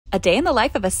A day in the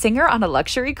life of a singer on a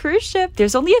luxury cruise ship.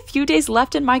 There's only a few days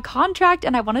left in my contract,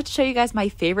 and I wanted to show you guys my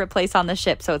favorite place on the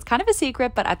ship. So it's kind of a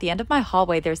secret, but at the end of my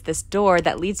hallway, there's this door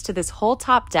that leads to this whole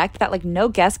top deck that like no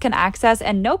guest can access,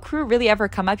 and no crew really ever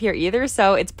come up here either.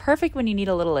 So it's perfect when you need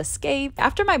a little escape.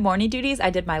 After my morning duties, I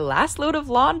did my last load of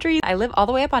laundry. I live all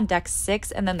the way up on deck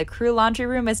 6, and then the crew laundry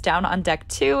room is down on deck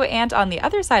 2 and on the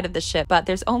other side of the ship, but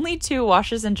there's only 2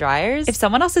 washers and dryers. If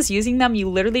someone else is using them, you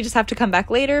literally just have to come back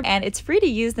later, and it's free to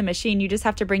use the machine. You just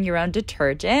have to bring your own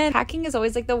detergent. Packing is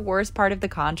always like the worst part of the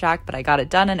contract, but I got it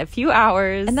done in a few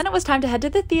hours. And then it was time to head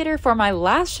to the theater for my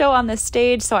last show on this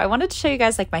stage, so I wanted to show you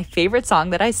guys like my favorite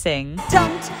song that I sing.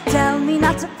 Don't tell me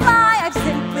not to fly, I've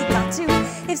simply got to.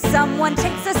 If someone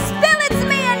takes a spill, it's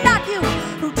me and not you.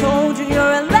 Who told you you're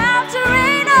allowed to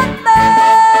rain on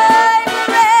my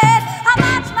parade? I'll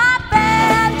march my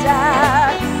band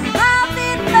out, I'll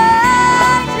beat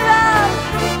my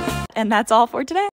drum. And that's all for today.